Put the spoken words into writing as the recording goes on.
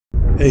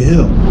Hey,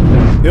 Hill.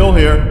 Hill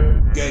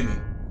here.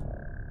 Gaming.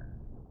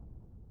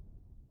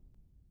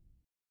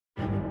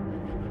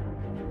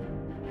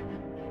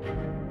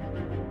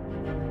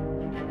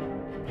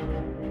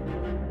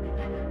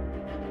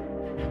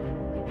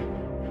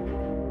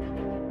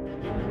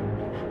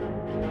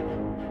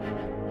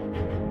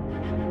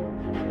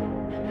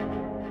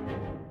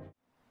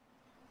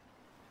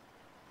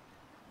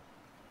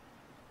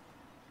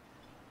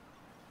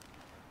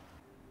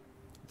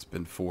 It's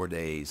been 4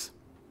 days.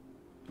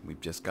 We've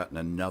just gotten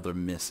another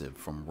missive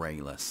from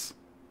Rayless.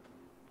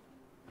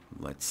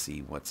 Let's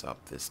see what's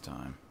up this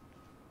time.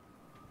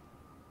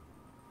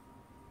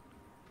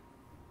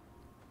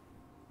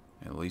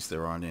 At least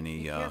there aren't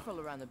any careful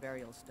around the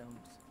burial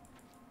stones.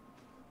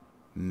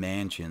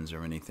 Mansions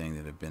or anything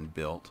that have been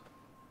built.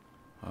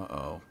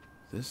 Uh-oh.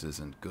 This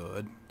isn't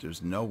good.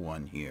 There's no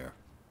one here.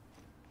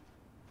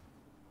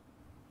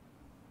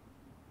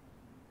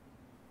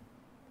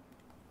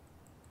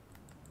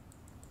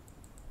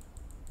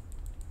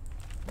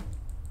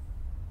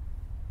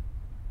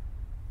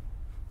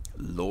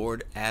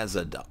 Lord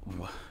Azadal,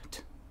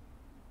 what?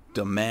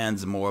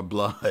 Demands more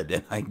blood,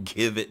 and I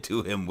give it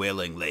to him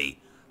willingly.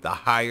 The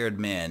hired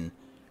men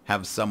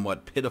have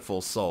somewhat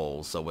pitiful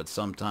souls, so it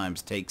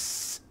sometimes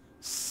takes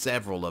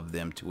several of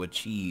them to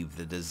achieve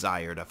the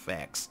desired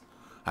effects.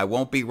 I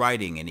won't be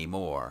writing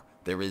anymore.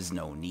 There is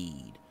no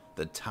need.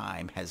 The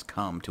time has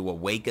come to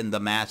awaken the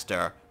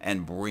master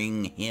and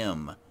bring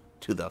him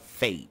to the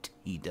fate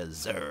he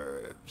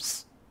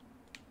deserves.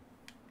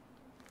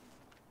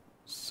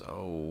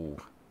 So...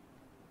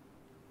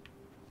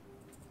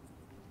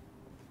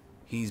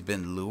 he's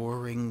been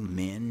luring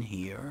men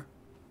here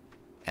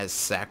as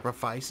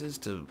sacrifices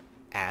to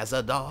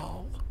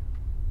Azadal?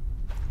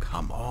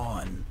 Come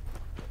on.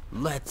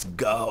 Let's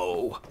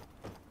go.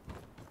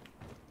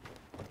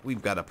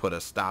 We've got to put a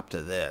stop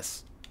to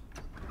this.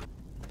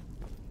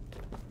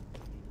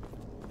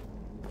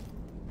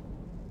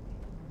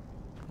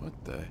 What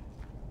the?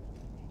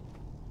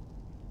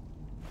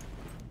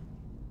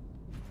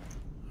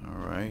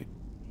 Alright.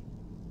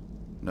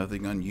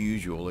 Nothing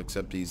unusual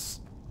except he's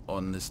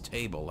on this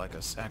table like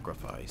a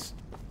sacrifice.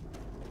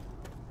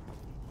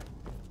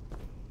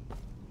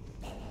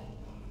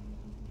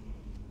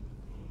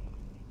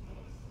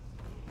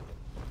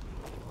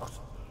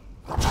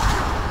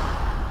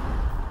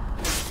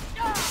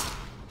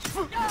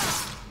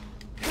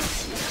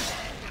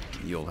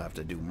 You'll have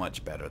to do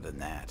much better than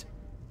that.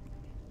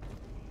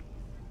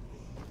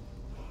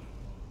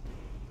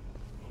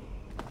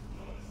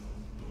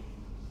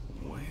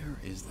 Where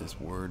is this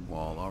word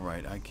wall?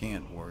 Alright, I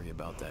can't worry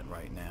about that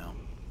right now.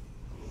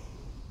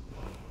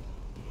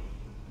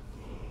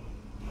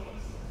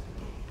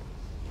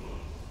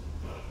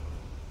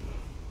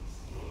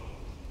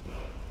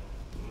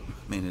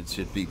 I mean, it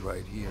should be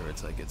right here.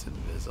 It's like it's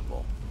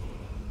invisible.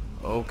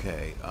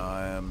 Okay,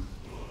 I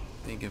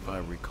think if I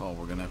recall,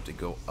 we're gonna have to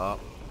go up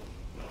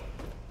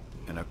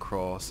and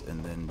across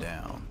and then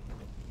down.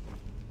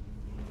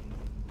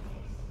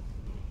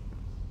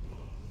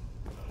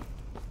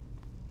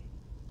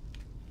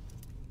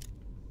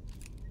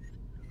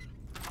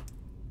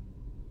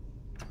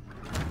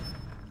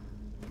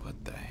 What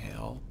the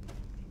hell?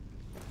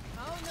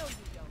 Oh, no, you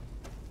don't.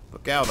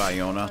 Look out,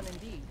 Iona. Fun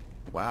indeed.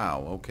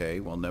 Wow, okay,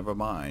 well, never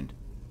mind.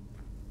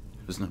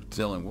 There's no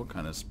telling what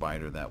kind of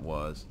spider that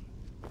was.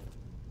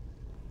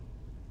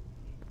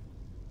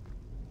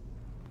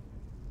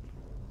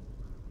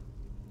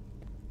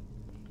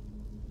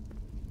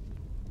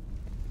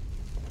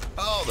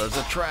 Oh, there's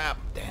a trap.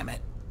 Damn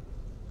it.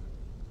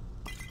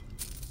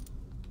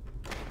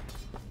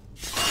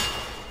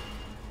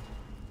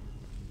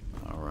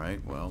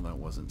 Alright, well, that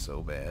wasn't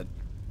so bad.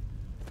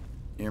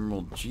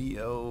 Emerald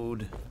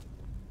Geode.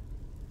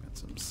 Got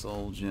some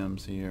soul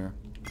gems here.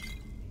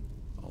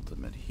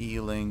 Ultimate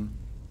healing.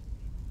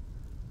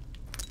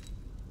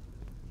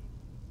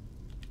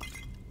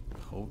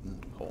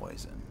 Potent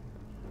poison.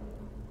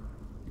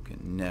 You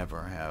can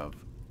never have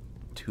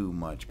too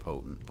much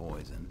potent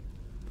poison.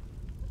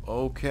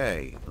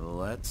 Okay,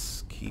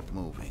 let's keep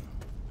moving.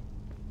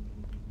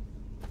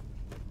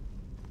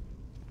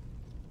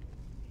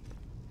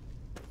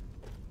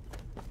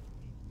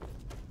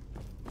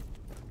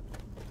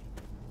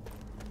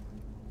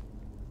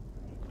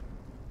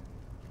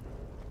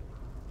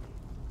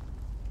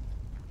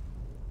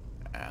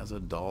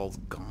 Azadal's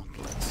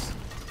gauntlets.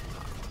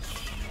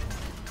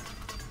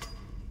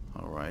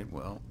 Alright,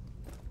 well,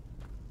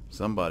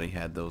 somebody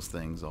had those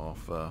things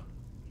off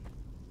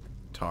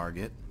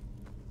target.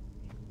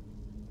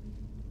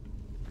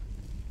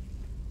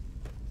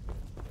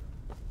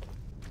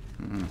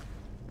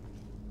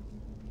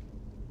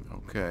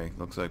 Okay,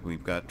 looks like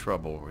we've got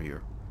trouble over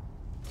here.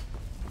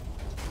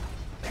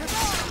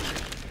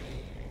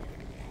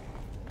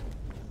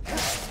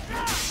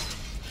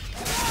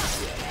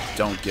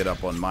 Don't get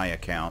up on my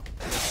account.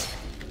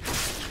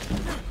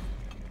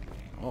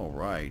 All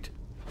right.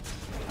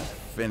 I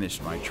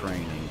finished my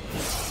training.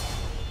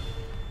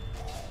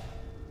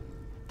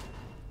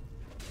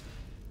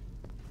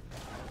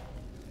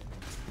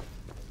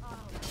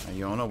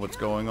 Iona, what's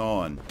going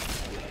on?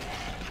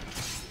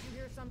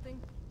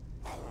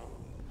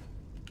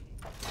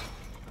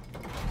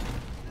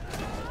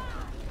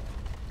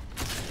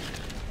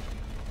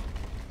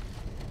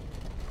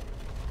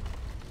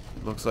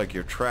 Looks like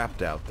you're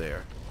trapped out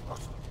there.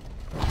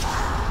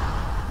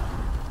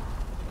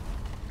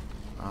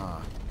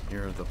 Ah,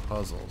 here are the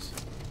puzzles.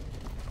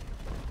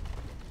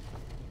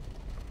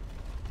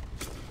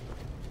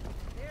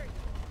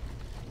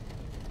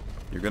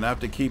 You're gonna have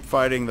to keep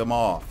fighting them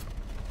off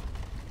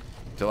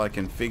until I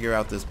can figure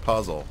out this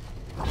puzzle.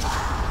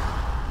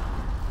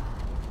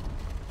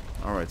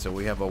 Alright, so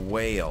we have a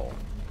whale.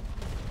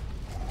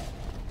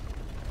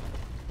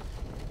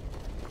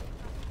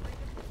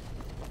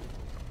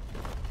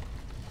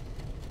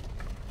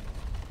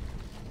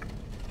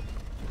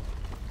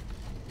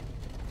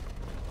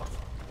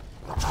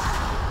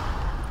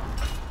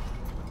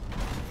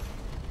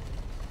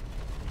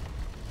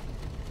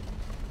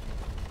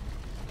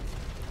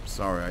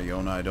 Sorry,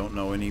 Iona, I don't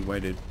know any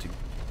way to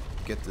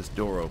get this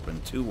door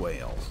open. 2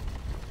 whales.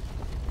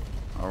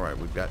 Alright,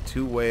 we've got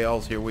 2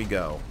 whales. Here we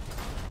go.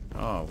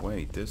 Oh,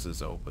 wait, this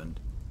is opened.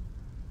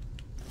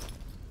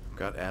 I've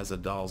got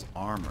Azadal's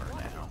armor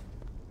now.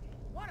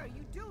 What are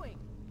you doing?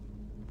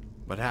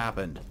 What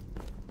happened?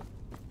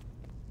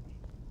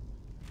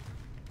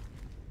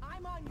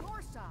 I'm on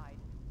your side.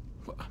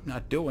 Well, I'm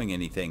not doing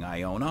anything,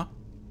 Iona.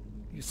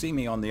 You see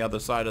me on the other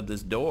side of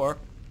this door.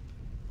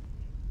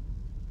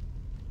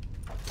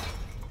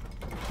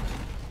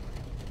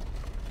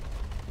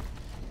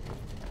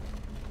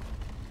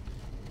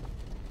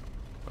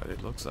 But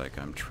it looks like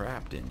I'm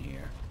trapped in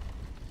here.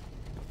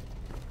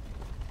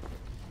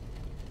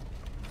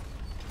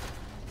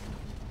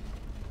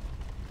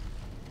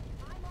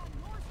 I'm on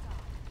your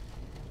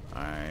side.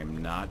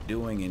 I'm not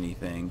doing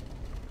anything.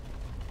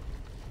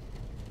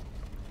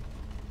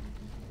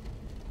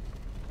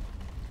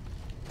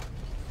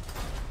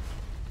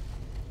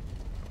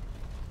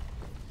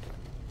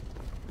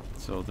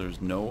 So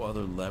there's no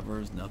other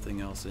levers,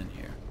 nothing else in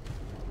here.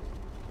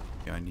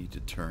 I need to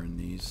turn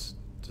these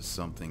to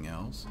something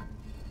else.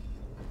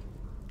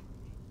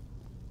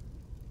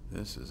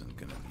 This isn't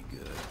gonna be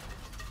good.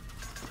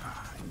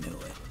 Ah, I knew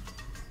it.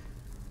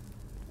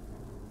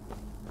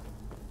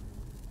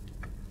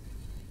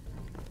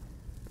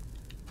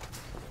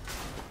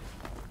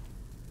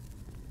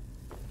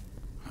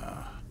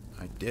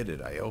 I did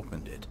it. I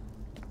opened it.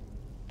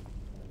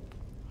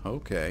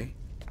 Okay.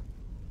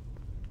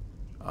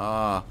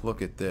 Ah,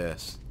 look at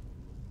this.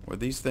 Were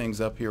these things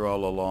up here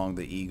all along,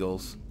 the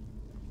eagles?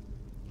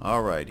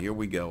 Alright, here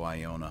we go,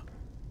 Iona.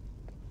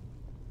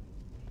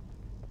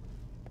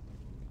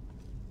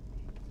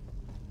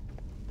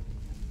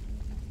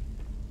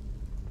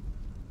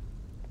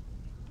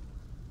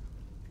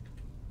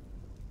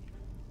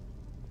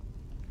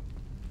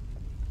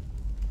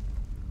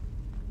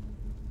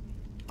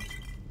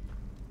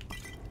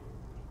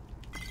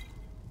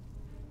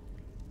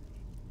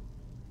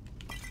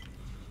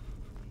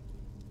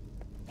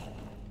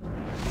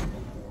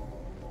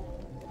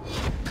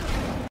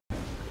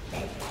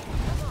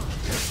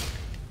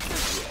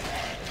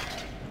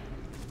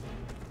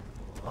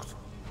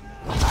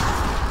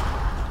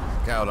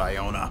 Out,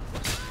 Iona.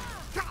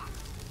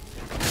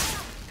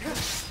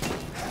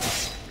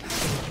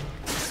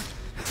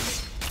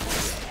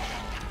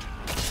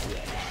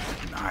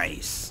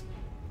 Nice.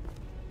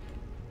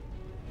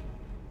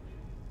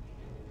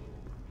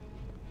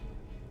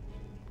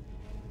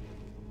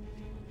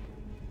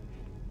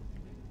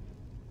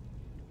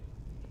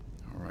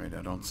 All right,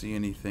 I don't see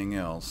anything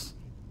else.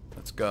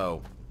 Let's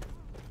go.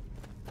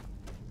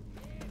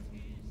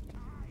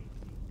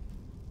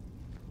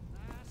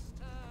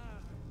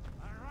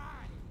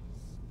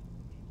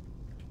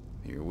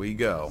 Here we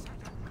go.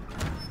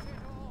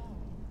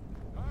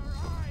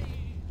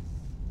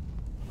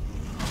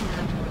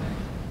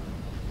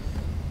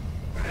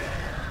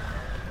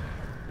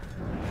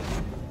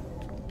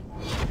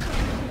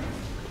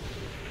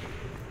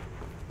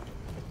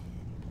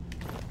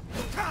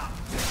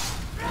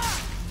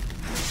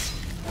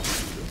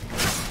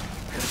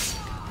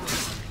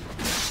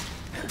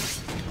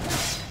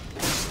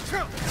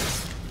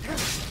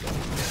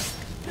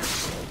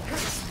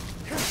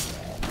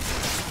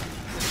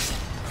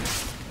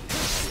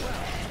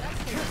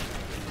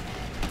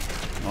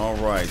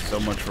 Alright, so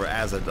much for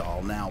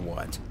Azadal. Now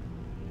what?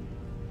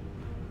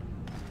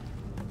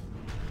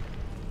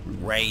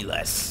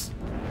 Rayless.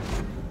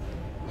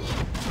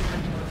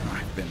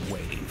 I've been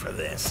waiting for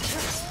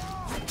this.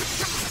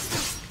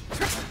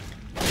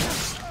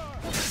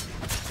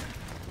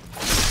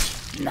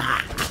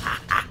 Nah.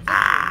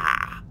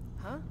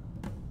 Huh?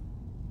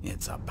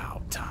 It's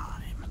about time.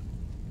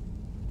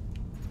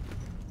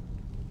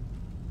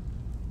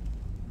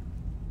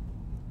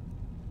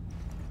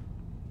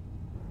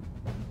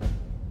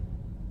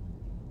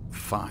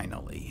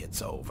 Finally,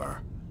 it's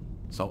over.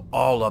 So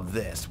all of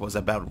this was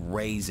about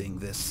raising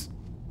this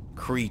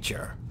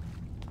creature.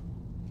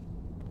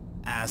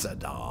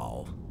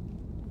 Azadal.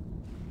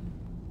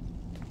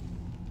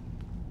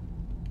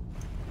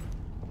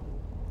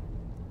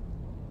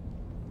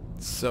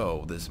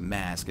 So, this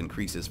mask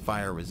increases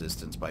fire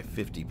resistance by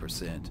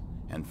 50%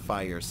 and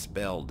fire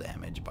spell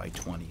damage by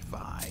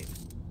 25.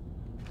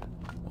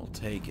 We'll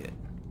take it.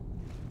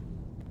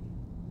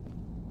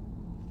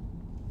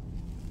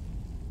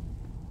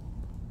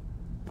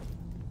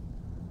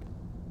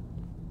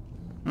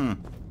 Well,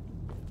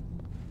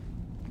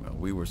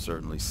 we were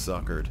certainly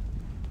suckered.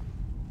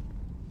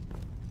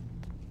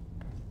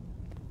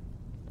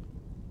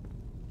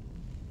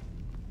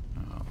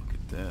 Oh, look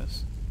at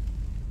this.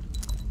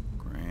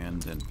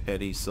 Grand and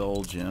petty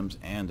soul gems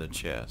and a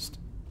chest.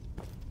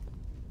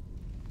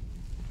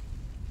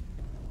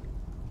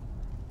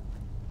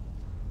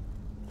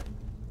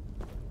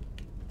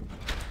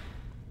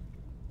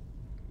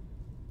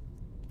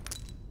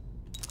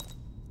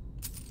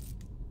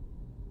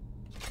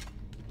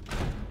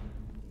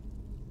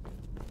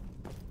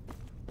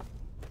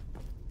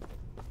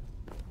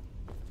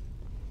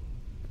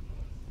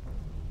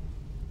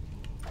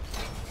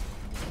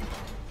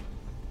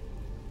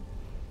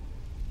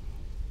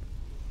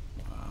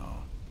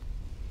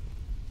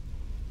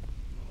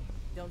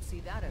 Don't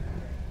see that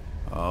everywhere.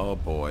 Oh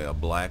boy, a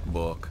black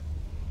book.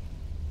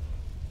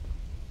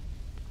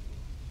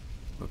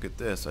 Look at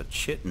this, a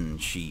chitin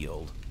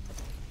shield.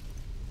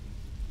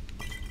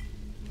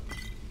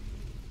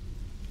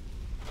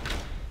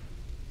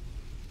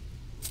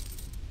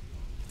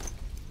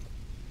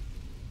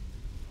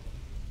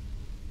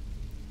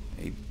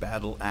 A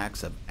battle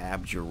axe of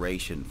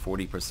abjuration,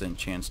 40%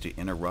 chance to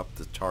interrupt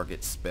the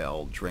target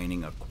spell,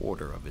 draining a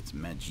quarter of its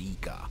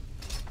magicka.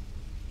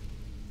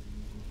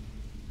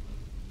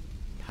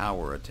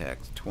 Power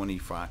attacks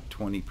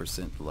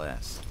 20%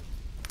 less.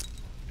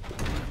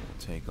 We'll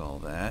take all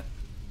that.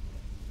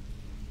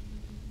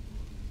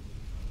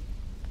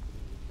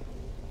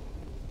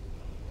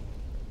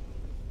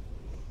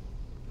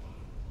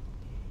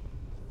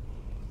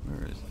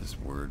 Where is this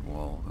word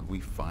wall? Have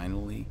we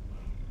finally?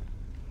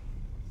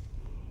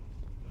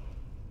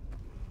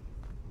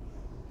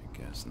 I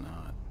guess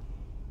not.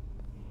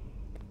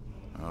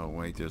 Oh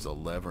wait, there's a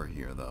lever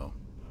here though.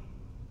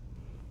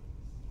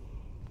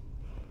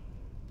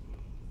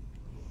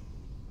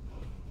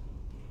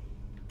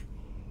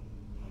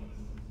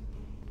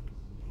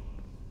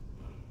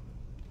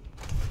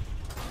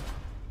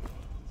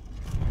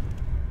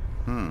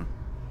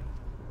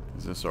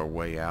 Is this our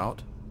way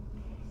out?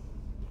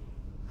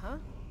 Huh?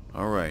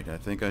 Alright, I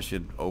think I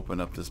should open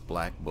up this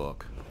black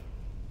book.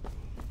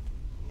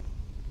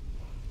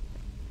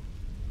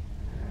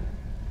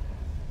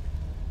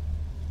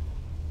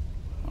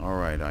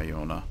 Alright,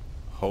 Iona.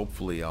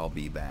 Hopefully I'll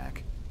be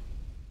back.